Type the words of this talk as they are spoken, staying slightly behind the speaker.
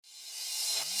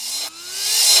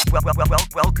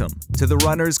Welcome to the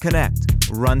Runners Connect,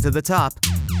 Run to the Top,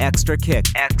 Extra Kick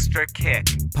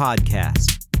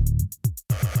podcast.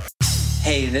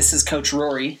 Hey, this is Coach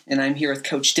Ruairi, and I'm here with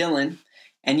Coach Dylan,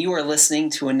 and you are listening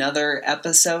to another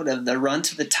episode of the Run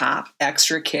to the Top,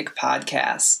 Extra Kick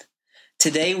podcast.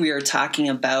 Today we are talking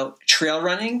about trail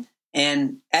running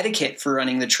and etiquette for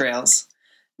running the trails.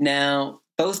 Now,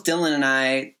 both Dylan and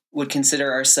I would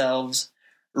consider ourselves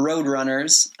road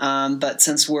runners, but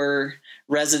since we're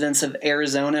residents of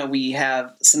Arizona, we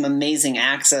have some amazing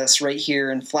access right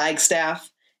here in Flagstaff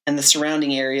and the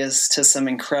surrounding areas to some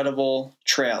incredible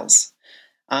trails.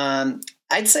 I'd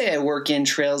say I work in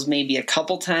trails maybe a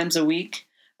couple times a week.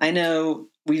 I know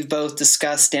we've both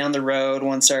discussed down the road,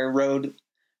 once our road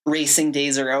racing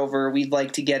days are over, we'd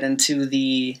like to get into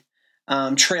the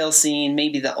trail scene,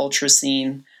 maybe the ultra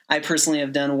scene. I personally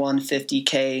have done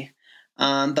 150K,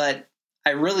 but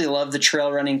I really love the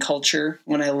trail running culture.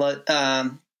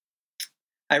 I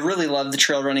really love the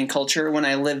trail running culture. When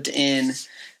I lived in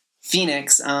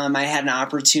Phoenix, I had an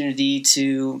opportunity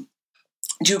to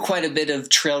do quite a bit of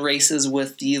trail races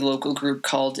with the local group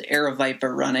called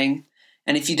Viper Running.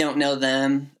 And if you don't know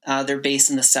them, they're based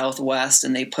in the Southwest,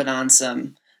 and they put on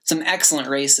some excellent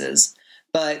races.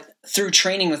 But through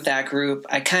training with that group,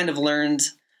 I kind of learned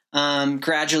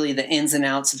gradually the ins and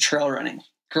outs of trail running.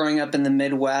 Growing up in the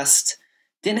Midwest,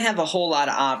 didn't have a whole lot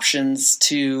of options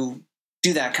to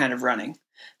do that kind of running.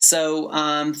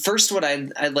 So first, what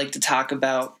I'd like to talk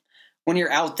about when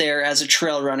you're out there as a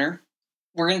trail runner,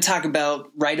 we're going to talk about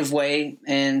right-of-way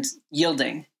and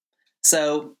yielding.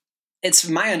 So it's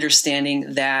my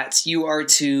understanding that you are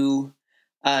to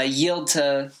yield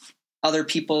to other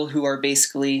people who are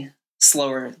basically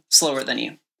slower than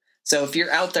you. So if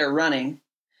you're out there running,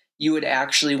 you would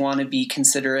actually want to be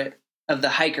considerate of the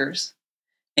hikers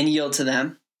and yield to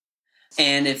them.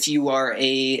 And if you are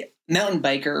a mountain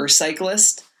biker or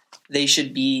cyclist, they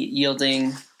should be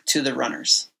yielding to the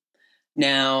runners.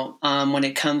 Now, when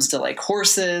it comes to like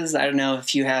horses, I don't know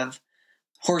if you have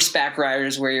horseback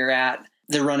riders where you're at,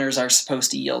 the runners are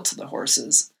supposed to yield to the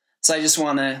horses. So I just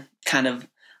want to kind of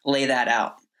lay that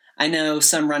out. I know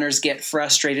some runners get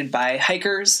frustrated by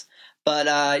hikers,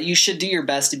 but you should do your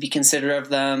best to be considerate of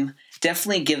them.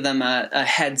 Definitely give them a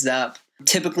heads up.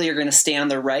 Typically, you're going to stay on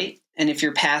the right, and if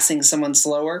you're passing someone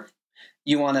slower,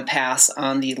 you want to pass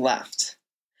on the left.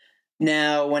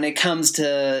 Now, when it comes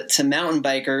to mountain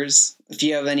bikers, if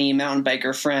you have any mountain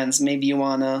biker friends, maybe you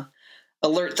want to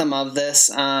alert them of this.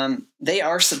 They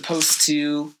are supposed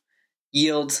to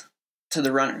yield to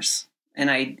the runners,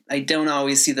 and I don't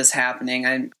always see this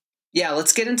happening.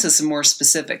 Let's get into some more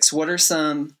specifics. What are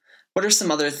some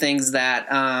other things that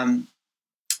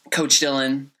Coach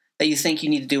Dylan, that you think you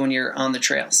need to do when you're on the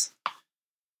trails?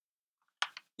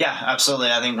 Yeah,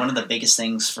 absolutely. I think one of the biggest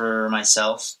things for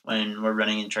myself when we're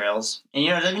running in trails, and it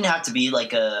doesn't even have to be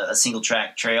like a single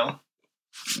track trail.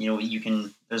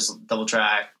 There's double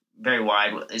track, very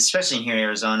wide, especially here in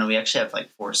Arizona. We actually have like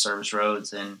 4 service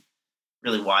roads and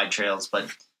really wide trails,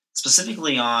 but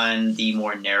specifically on the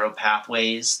more narrow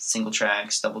pathways, single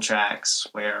tracks, double tracks,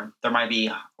 where there might be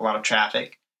a lot of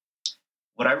traffic.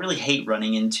 What I really hate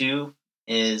running into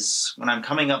is when I'm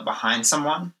coming up behind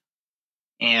someone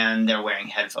and they're wearing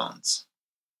headphones.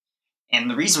 And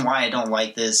the reason why I don't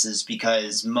like this is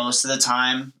because most of the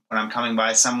time when I'm coming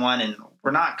by someone, and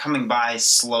we're not coming by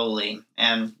slowly,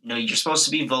 and you're supposed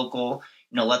to be vocal,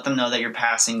 let them know that you're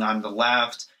passing on the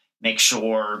left, make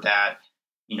sure that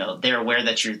they're aware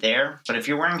that you're there. But if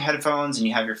you're wearing headphones and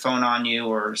you have your phone on you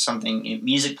or something,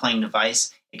 music playing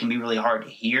device, it can be really hard to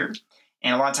hear.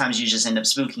 And a lot of times you just end up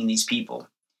spooking these people.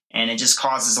 And it just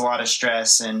causes a lot of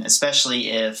stress. And especially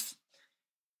if,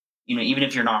 even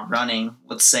if you're not running,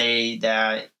 let's say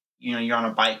that, you're on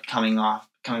a bike coming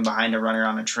behind a runner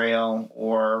on a trail,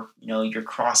 or, you're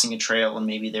crossing a trail and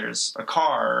maybe there's a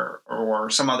car or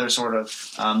some other sort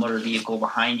of motor vehicle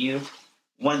behind you.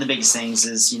 One of the biggest things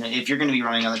is, if you're going to be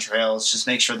running on the trails, just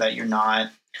make sure that you're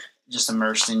not just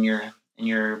immersed in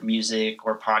your music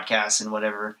or podcasts and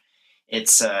whatever.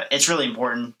 It's really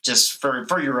important just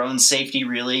for your own safety,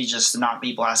 really, just to not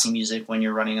be blasting music when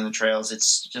you're running on the trails.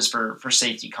 It's just for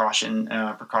safety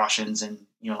precautions and,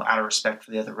 out of respect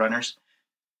for the other runners.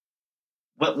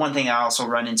 But one thing I also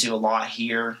run into a lot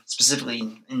here,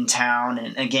 specifically in town,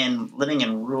 and again, living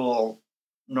in rural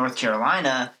North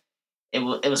Carolina, it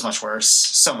was much worse,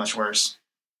 so much worse.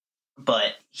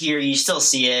 But here you still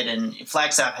see it, and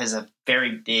Flagstaff has a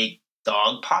very big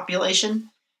dog population.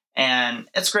 And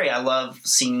it's great. I love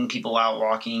seeing people out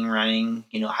walking, running,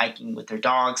 hiking with their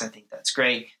dogs. I think that's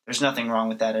great. There's nothing wrong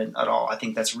with that at all. I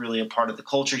think that's really a part of the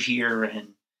culture here.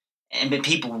 And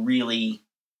people really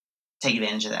take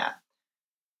advantage of that.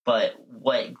 But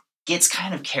what gets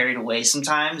kind of carried away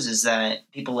sometimes is that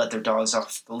people let their dogs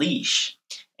off the leash.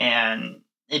 And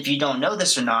if you don't know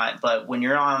this or not, but when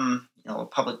you're on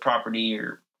public property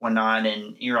or whatnot,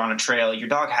 and you're on a trail, your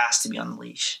dog has to be on the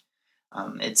leash.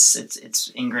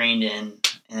 It's ingrained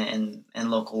in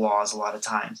local laws a lot of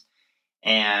times.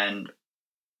 And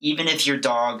even if your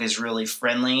dog is really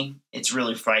friendly, it's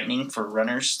really frightening for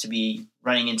runners to be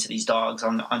running into these dogs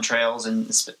on trails, and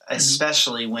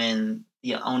especially when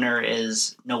the owner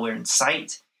is nowhere in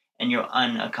sight and you're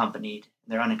unaccompanied.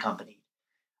 They're unaccompanied.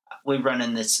 We run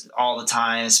in this all the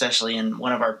time, especially in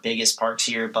one of our biggest parks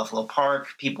here, Buffalo Park.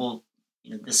 People,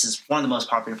 this is one of the most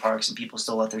popular parks, and people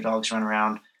still let their dogs run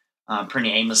around pretty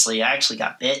aimlessly. I actually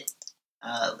got bit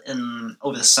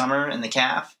over the summer in the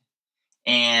calf.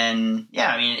 And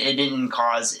yeah, I mean, I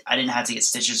didn't have to get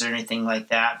stitches or anything like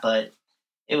that, but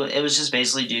it was just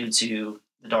basically due to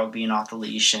the dog being off the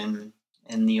leash and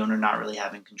the owner not really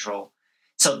having control.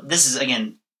 So this is,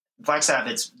 again, Flagstaff,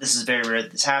 this is very rare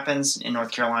that this happens. In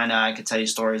North Carolina, I could tell you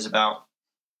stories about,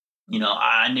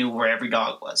 I knew where every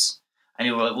dog was. I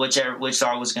knew which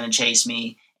dog was going to chase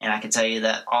me, and I could tell you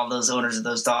that all those owners of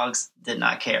those dogs did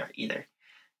not care either,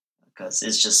 because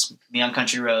it's just me on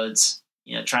country roads,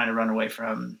 trying to run away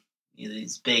from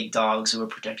these big dogs who are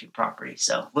protecting property.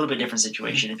 So a little bit different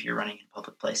situation if you're running in a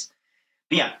public place.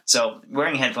 But yeah, so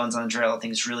wearing headphones on the trail, I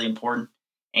think, is really important,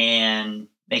 and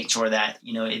making sure that,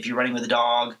 if you're running with a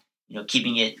dog,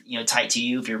 keeping it, tight to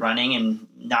you if you're running, and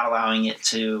not allowing it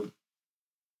to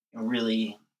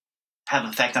really have an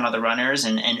effect on other runners,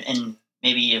 and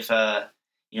maybe if,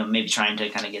 maybe trying to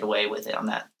kind of get away with it on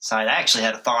that side. I actually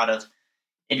had a thought of,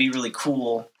 it'd be really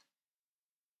cool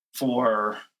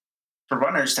for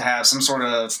runners to have some sort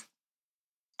of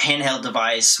handheld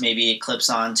device. Maybe it clips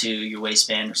onto your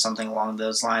waistband or something along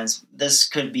those lines. This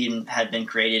had been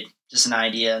created, just an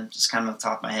idea, just kind of off the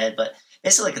top of my head, but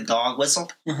basically like a dog whistle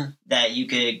that you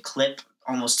could clip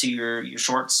almost to your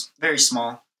shorts, very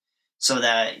small, so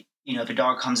that, if a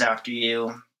dog comes after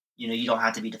you, you don't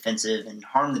have to be defensive and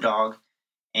harm the dog.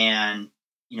 And,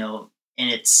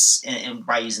 and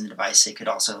by using the device, it could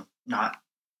also not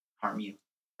harm you,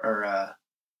 or,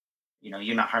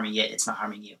 you're not harming it, it's not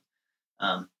harming you.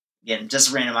 Again,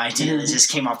 just a random idea that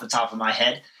just came off the top of my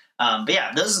head. But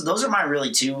yeah, those are my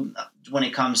really two when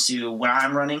it comes to when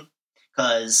I'm running,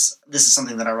 because this is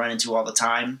something that I run into all the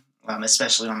time,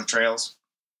 especially on the trails.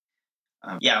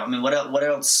 Yeah, I mean, what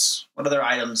else? What other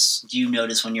items do you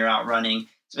notice when you're out running,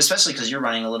 especially because you're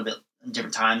running a little bit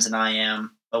different times than I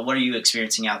am? But what are you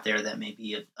experiencing out there that may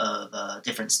be of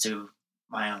difference to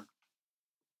my own?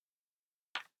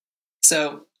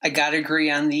 So I got to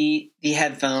agree on the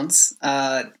headphones.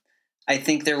 I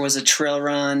think there was a trail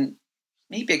run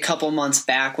maybe a couple months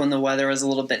back when the weather was a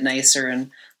little bit nicer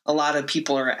and a lot of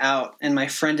people are out. And my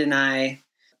friend and I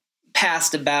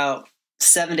passed about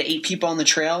 7 to 8 people on the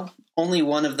trail. Only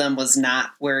one of them was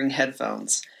not wearing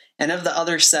headphones. And of the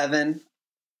other 7,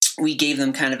 we gave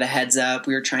them kind of a heads up.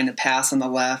 We were trying to pass on the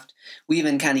left. We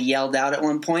even kind of yelled out at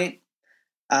one point.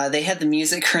 They had the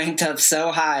music cranked up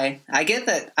so high. I get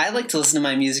that I like to listen to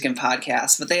my music and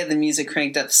podcasts, but they had the music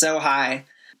cranked up so high.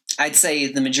 I'd say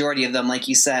the majority of them, like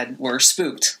you said, were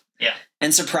spooked. Yeah.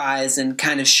 And surprised and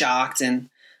kind of shocked. And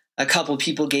a couple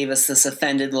people gave us this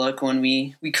offended look when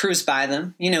we cruised by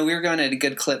them. We were going at a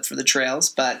good clip for the trails,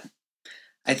 but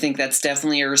I think that's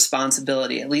definitely a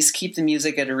responsibility. At least keep the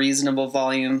music at a reasonable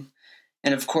volume.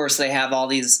 And of course, they have all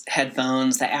these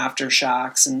headphones, the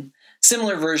aftershocks, and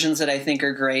similar versions that I think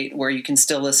are great, where you can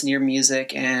still listen to your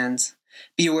music and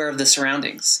be aware of the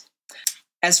surroundings.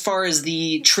 As far as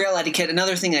the trail etiquette,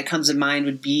 another thing that comes to mind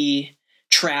would be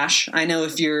trash. I know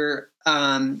if you're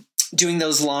doing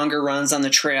those longer runs on the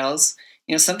trails,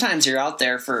 sometimes you're out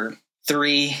there for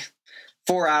 3-4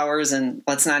 hours, and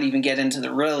let's not even get into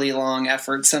the really long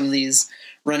effort some of these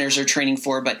runners are training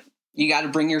for, but you got to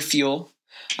bring your fuel.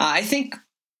 I think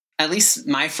at least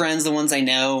my friends, the ones I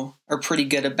know, are pretty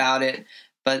good about it,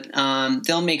 but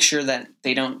they'll make sure that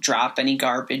they don't drop any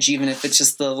garbage, even if it's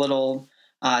just the little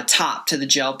top to the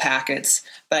gel packets.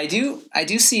 But I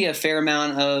do see a fair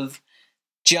amount of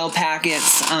gel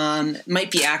packets,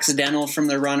 might be accidental from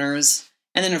the runners.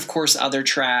 And then of course, other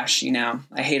trash,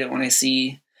 I hate it when I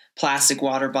see plastic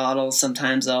water bottles.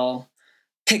 Sometimes I'll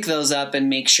pick those up and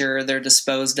make sure they're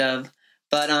disposed of.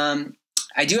 But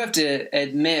I do have to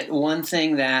admit, one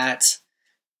thing that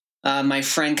my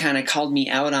friend kind of called me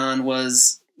out on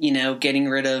was, getting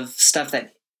rid of stuff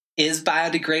that is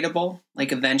biodegradable,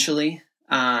 like eventually.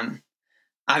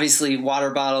 Obviously, water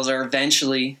bottles are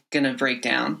eventually going to break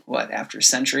down, after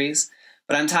centuries.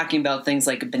 But I'm talking about things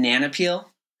like a banana peel.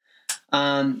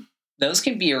 those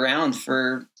can be around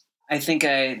for, I think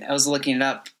I was looking it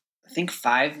up, I think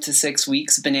 5 to 6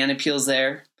 weeks, banana peels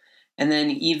there. And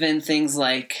then even things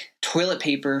like toilet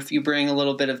paper, if you bring a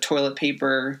little bit of toilet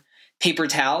paper, paper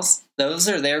towels, those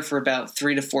are there for about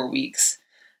 3 to 4 weeks.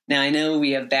 Now, I know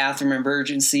we have bathroom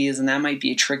emergencies, and that might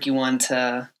be a tricky one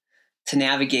to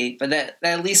navigate, but that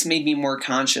at least made me more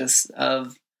conscious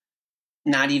of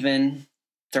not even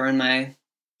throwing my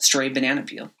stray banana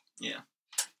peel.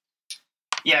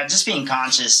 Yeah, just being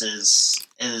conscious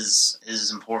is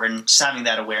important. Just having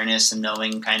that awareness and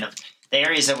knowing kind of the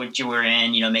areas that which you were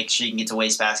in, make sure you can get to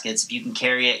waste baskets. If you can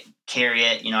carry it.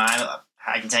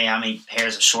 I can tell you how many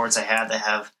pairs of shorts I had that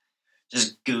have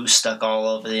just goo stuck all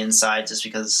over the inside just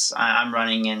because I'm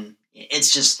running, and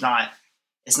it's just not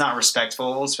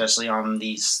respectful, especially on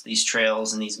these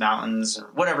trails and these mountains or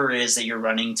whatever it is that you're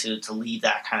running to leave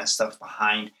that kind of stuff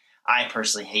behind. I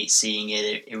personally hate seeing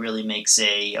it. It really makes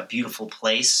a beautiful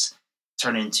place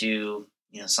turn into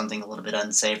something a little bit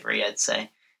unsavory, I'd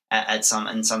say,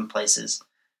 in some places.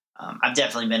 I've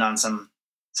definitely been on some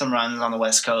runs on the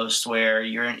West Coast where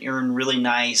you're in really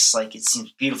nice, like it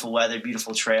seems beautiful weather,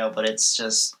 beautiful trail, but it's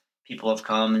just people have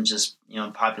come and just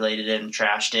populated it and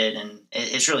trashed it, and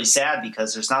it's really sad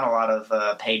because there's not a lot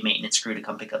of paid maintenance crew to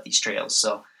come pick up these trails.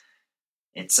 So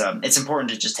it's important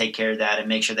to just take care of that and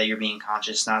make sure that you're being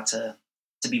conscious, not to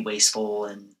be wasteful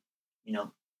and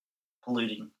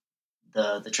polluting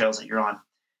the trails that you're on.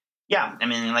 Yeah, I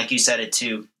mean, like you said it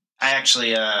too. I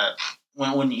actually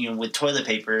when with toilet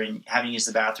paper and having to use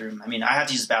the bathroom. I mean, I have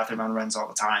to use the bathroom on runs all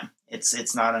the time.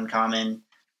 It's not uncommon.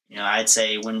 I'd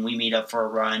say when we meet up for a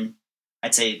run,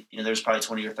 I'd say there's probably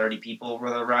 20 or 30 people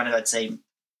with a run. I'd say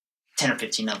 10 or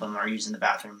 15 of them are using the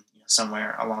bathroom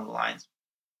somewhere along the lines.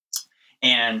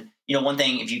 And, one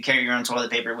thing, if you carry your own toilet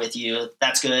paper with you,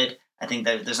 that's good. I think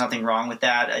that there's nothing wrong with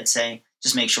that. I'd say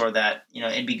just make sure that,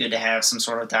 it'd be good to have some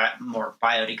sort of that more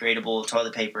biodegradable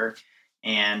toilet paper.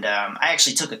 And I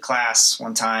actually took a class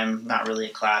one time, not really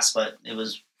a class, but it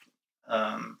was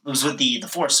with the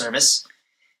Forest Service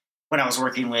when I was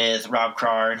working with Rob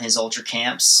Carr and his ultra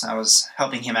camps. I was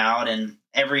helping him out, and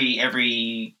every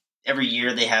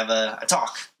year they have a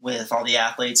talk with all the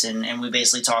athletes, and we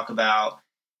basically talk about,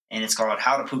 and it's called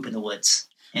How to Poop in the Woods.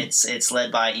 It's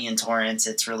led by Ian Torrance.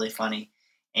 It's really funny.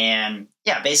 And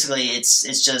yeah, basically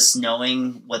it's just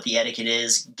knowing what the etiquette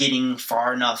is. Getting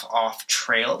far enough off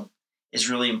trail is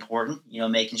really important.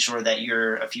 Making sure that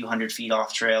you're a few hundred feet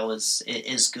off trail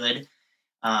is good.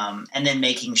 And then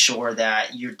making sure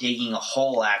that you're digging a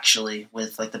hole actually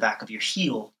with like the back of your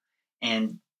heel,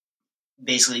 and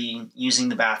basically using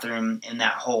the bathroom in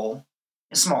that hole,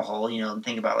 a small hole,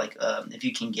 think about like, if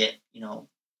you can get,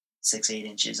 6-8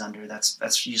 inches under,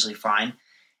 that's usually fine.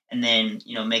 And then,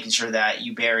 making sure that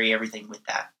you bury everything with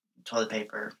that toilet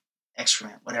paper,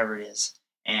 excrement, whatever it is,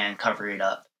 and cover it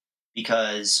up.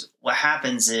 Because what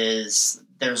happens is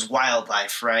there's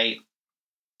wildlife, right?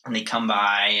 And they come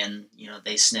by and,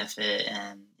 they sniff it.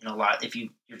 And, if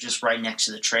you're just right next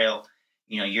to the trail,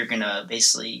 you're going to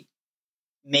basically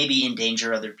maybe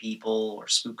endanger other people or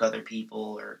spook other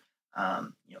people, or,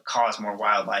 cause more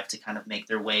wildlife to kind of make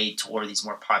their way toward these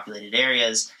more populated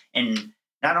areas, and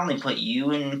not only put you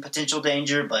in potential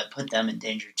danger, but put them in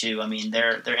danger too. I mean,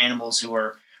 they're animals who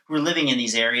are living in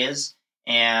these areas,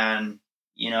 and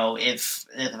if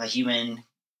a human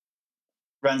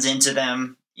runs into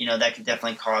them, that could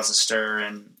definitely cause a stir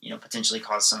and potentially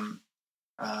cause some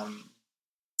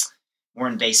more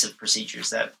invasive procedures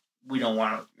that we don't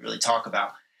want to really talk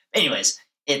about. Anyways,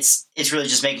 it's really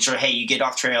just making sure, hey, you get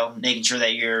off trail, making sure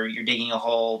that you're digging a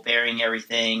hole, burying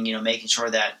everything, making sure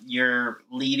that you're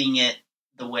leaving it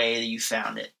the way that you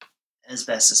found it as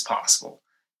best as possible.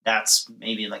 That's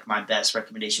maybe like my best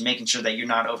recommendation, making sure that you're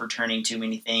not overturning too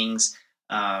many things.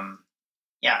 And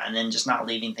then just not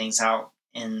leaving things out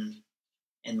in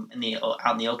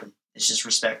the open. It's just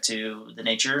respect to the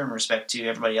nature and respect to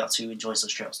everybody else who enjoys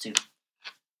those trails too.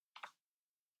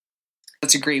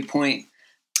 That's a great point.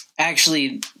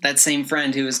 Actually, that same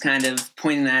friend who was kind of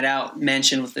pointing that out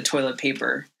mentioned with the toilet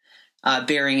paper,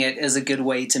 burying it is a good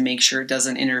way to make sure it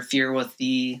doesn't interfere with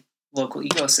the local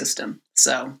ecosystem.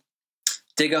 So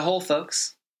dig a hole,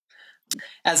 folks.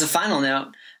 As a final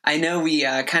note, I know we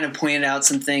kind of pointed out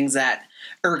some things that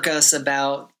irk us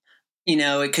about,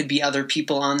 it could be other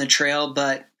people on the trail,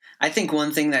 but I think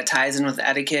one thing that ties in with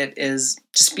etiquette is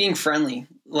just being friendly.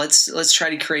 Let's try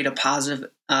to create a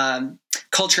positive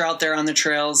culture out there on the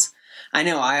trails. I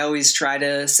know I always try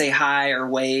to say hi or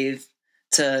wave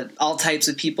to all types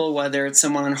of people, whether it's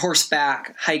someone on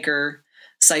horseback, hiker,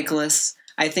 cyclists.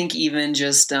 I think even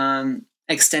just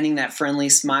extending that friendly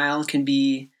smile can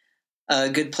be a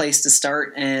good place to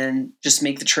start and just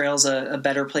make the trails a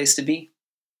better place to be.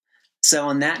 So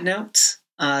on that note,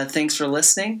 thanks for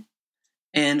listening,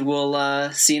 and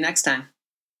we'll see you next time.